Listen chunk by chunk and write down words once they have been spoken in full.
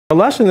Our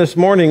lesson this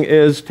morning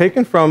is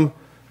taken from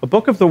a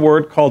book of the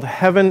Word called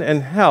Heaven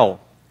and Hell.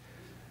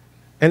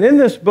 And in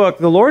this book,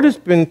 the Lord has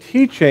been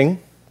teaching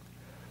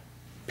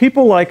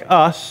people like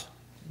us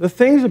the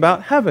things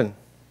about heaven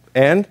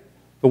and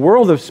the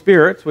world of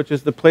spirits, which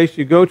is the place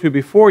you go to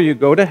before you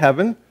go to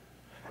heaven,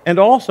 and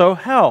also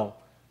hell,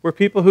 where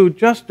people who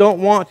just don't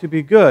want to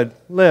be good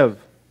live.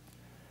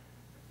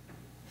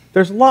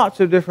 There's lots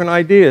of different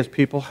ideas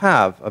people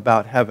have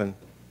about heaven.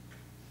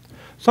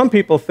 Some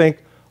people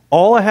think,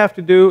 all I have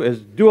to do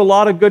is do a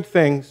lot of good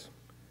things.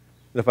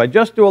 And if I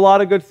just do a lot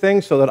of good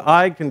things so that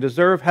I can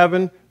deserve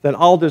heaven, then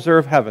I'll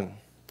deserve heaven.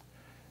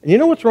 And you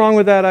know what's wrong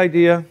with that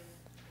idea?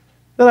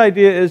 That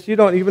idea is you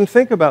don't even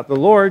think about the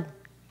Lord.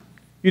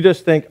 You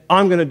just think,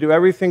 I'm going to do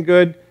everything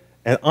good,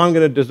 and I'm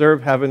going to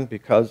deserve heaven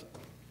because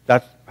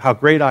that's how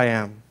great I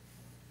am.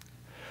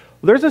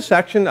 Well, there's a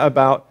section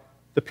about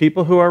the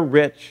people who are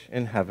rich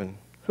in heaven,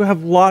 who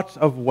have lots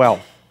of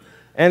wealth,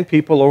 and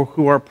people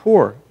who are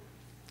poor.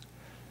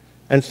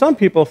 And some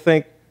people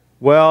think,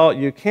 well,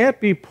 you can't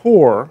be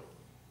poor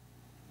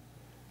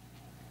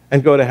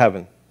and go to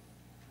heaven.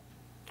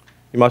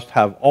 You must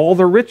have all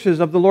the riches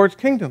of the Lord's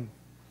kingdom.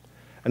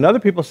 And other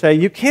people say,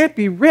 you can't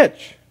be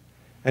rich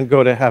and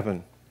go to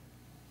heaven.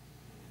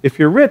 If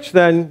you're rich,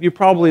 then you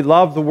probably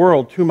love the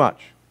world too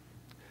much.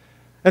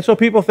 And so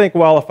people think,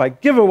 well, if I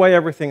give away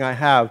everything I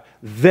have,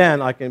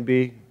 then I can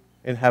be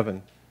in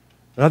heaven.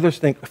 And others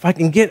think, if I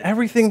can get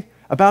everything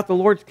about the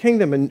Lord's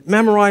kingdom and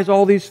memorize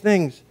all these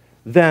things,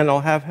 then I'll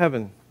have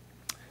heaven.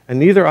 And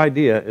neither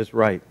idea is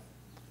right.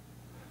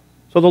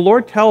 So the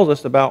Lord tells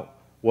us about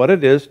what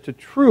it is to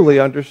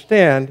truly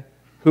understand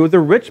who the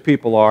rich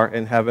people are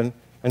in heaven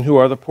and who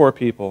are the poor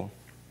people.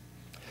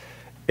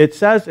 It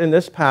says in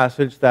this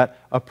passage that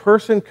a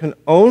person can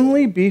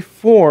only be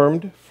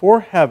formed for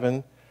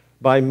heaven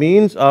by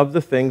means of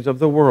the things of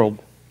the world.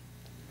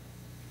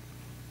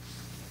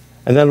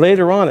 And then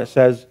later on it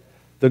says,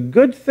 the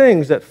good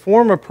things that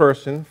form a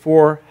person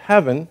for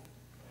heaven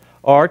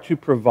are to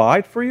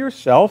provide for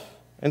yourself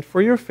and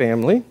for your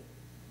family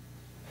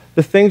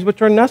the things which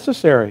are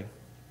necessary,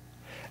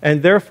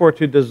 and therefore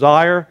to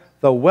desire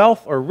the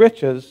wealth or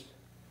riches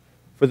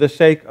for the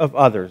sake of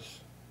others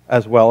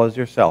as well as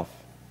yourself.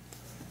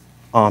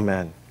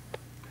 Amen.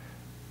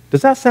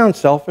 Does that sound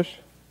selfish?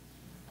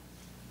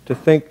 To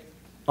think,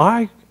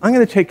 I'm going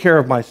to take care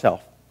of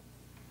myself.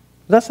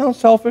 Does that sound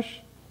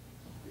selfish?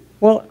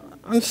 Well,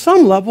 on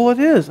some level it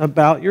is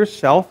about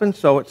yourself, and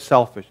so it's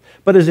selfish.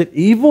 But is it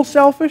evil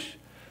selfish?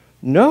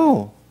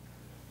 No.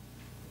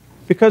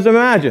 Because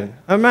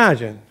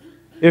imagine,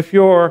 if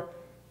you're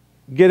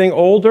getting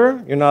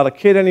older, you're not a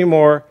kid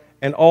anymore,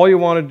 and all you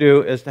want to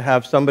do is to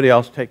have somebody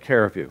else take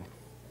care of you.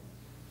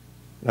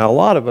 Now, a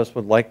lot of us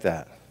would like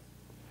that.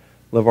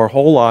 Live our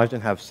whole lives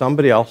and have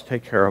somebody else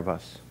take care of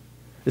us.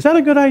 Is that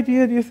a good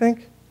idea, do you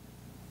think?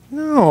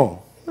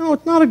 No,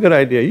 it's not a good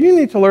idea. You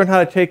need to learn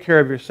how to take care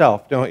of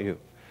yourself, don't you?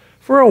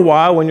 For a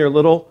while, when you're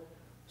little,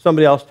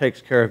 somebody else takes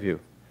care of you.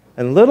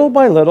 And little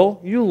by little,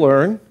 you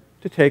learn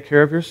to take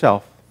care of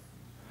yourself.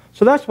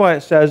 So that's why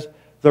it says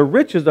the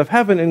riches of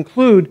heaven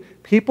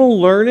include people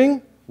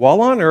learning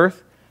while on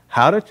earth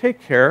how to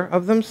take care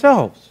of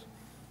themselves.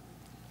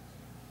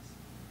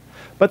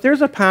 But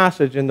there's a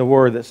passage in the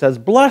Word that says,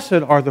 blessed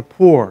are the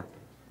poor,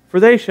 for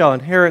they shall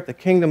inherit the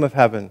kingdom of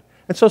heaven.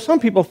 And so some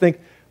people think,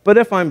 but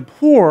if I'm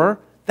poor,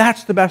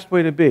 that's the best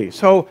way to be.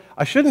 So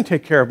I shouldn't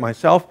take care of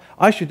myself.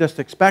 I should just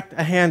expect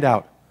a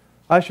handout.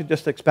 I should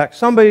just expect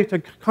somebody to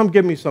come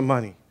give me some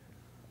money.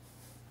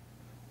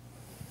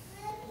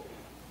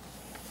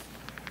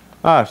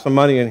 Some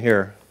money in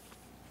here.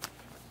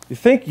 You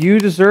think you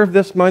deserve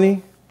this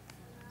money?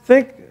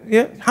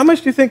 How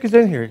much do you think is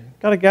in here?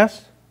 Got a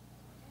guess?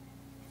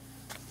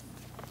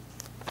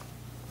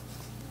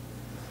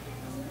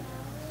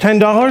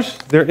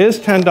 $10? There is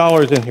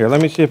 $10 in here.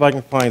 Let me see if I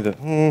can find it.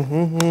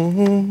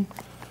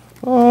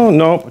 Oh,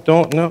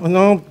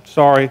 no,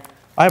 sorry.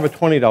 I have a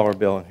 $20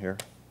 bill in here.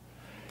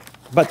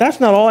 But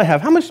that's not all I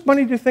have. How much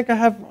money do you think I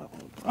have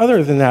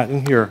other than that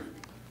in here?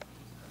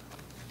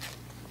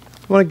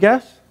 You want to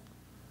guess?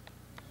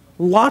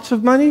 Lots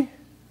of money?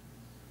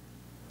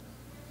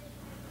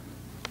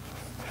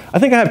 I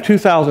think I have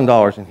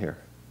 $2,000 in here.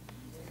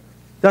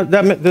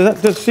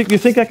 You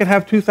think I could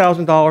have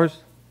 $2,000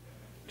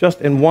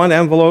 just in one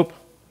envelope?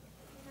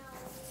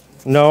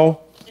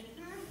 No?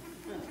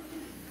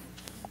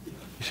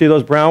 You see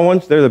those brown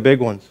ones? They're the big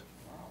ones.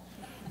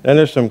 Then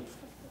there's some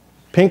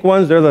pink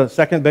ones. They're the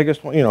second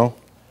biggest one, Then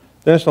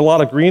there's a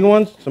lot of green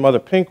ones, some other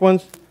pink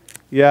ones.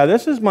 Yeah,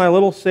 this is my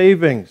little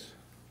savings.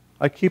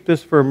 I keep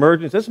this for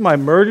emergency. This is my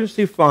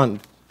emergency fund.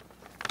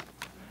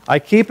 I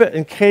keep it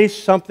in case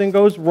something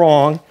goes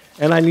wrong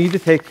and I need to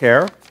take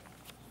care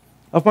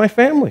of my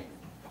family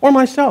or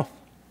myself.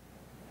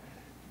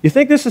 You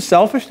think this is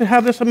selfish to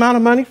have this amount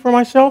of money for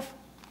myself?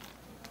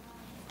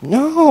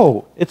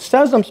 No. It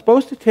says I'm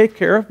supposed to take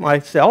care of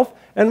myself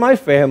and my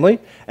family,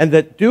 and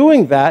that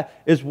doing that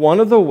is one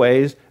of the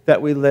ways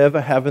that we live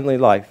a heavenly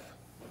life.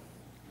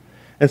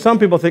 And some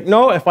people think,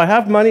 no, if I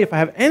have money, if I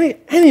have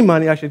any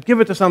money, I should give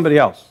it to somebody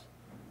else.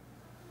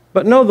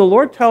 But no, the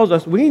Lord tells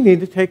us we need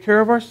to take care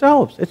of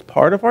ourselves. It's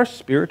part of our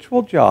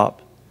spiritual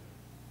job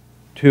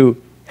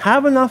to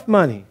have enough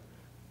money,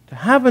 to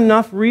have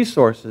enough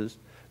resources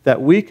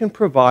that we can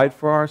provide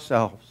for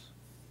ourselves.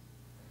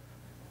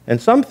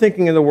 And some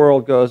thinking in the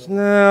world goes,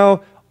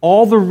 no,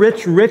 all the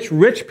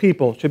rich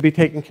people should be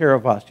taking care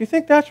of us. Do you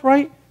think that's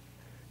right?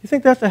 Do you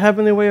think that's a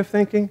heavenly way of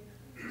thinking?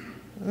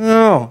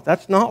 No,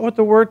 that's not what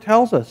the Word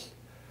tells us.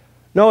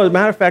 No, as a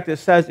matter of fact, it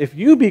says if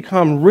you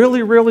become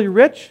really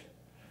rich,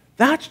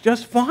 that's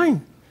just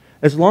fine,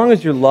 as long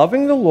as you're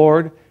loving the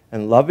Lord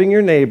and loving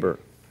your neighbor.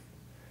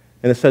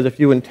 And it says if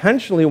you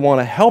intentionally want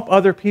to help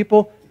other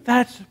people,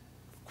 that's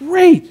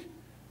great.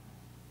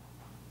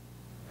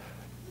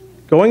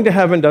 Going to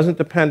heaven doesn't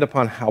depend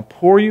upon how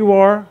poor you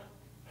are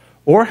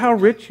or how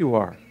rich you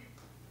are.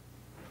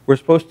 We're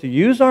supposed to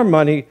use our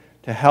money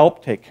to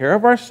help take care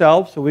of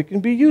ourselves so we can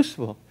be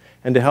useful,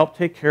 and to help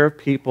take care of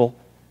people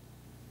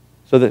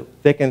so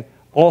that they can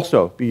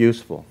also be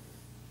useful.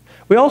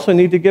 We also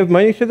need to give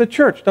money to the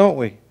church, don't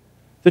we?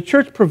 The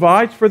church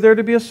provides for there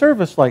to be a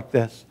service like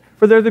this,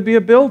 for there to be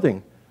a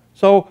building.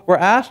 So we're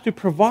asked to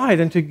provide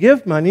and to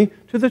give money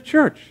to the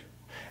church.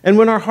 And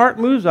when our heart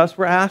moves us,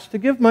 we're asked to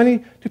give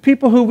money to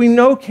people who we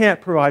know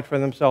can't provide for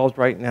themselves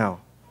right now.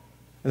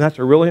 And that's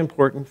a really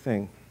important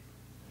thing.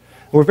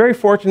 We're very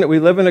fortunate we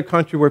live in a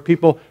country where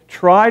people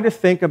try to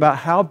think about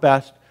how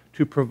best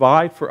to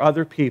provide for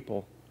other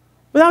people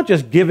without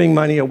just giving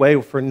money away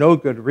for no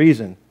good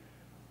reason.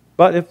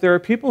 But if there are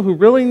people who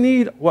really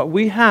need what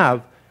we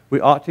have, we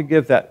ought to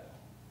give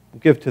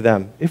to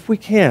them if we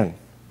can.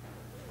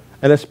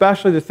 And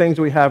especially the things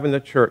we have in the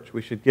church.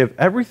 We should give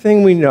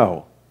everything we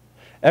know,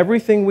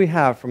 everything we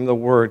have from the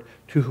Word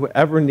to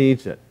whoever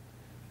needs it.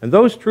 And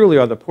those truly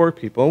are the poor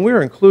people, and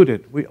we're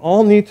included. We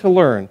all need to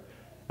learn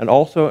and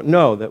also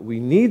know that we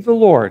need the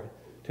Lord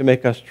to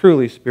make us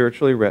truly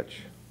spiritually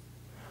rich.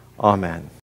 Amen.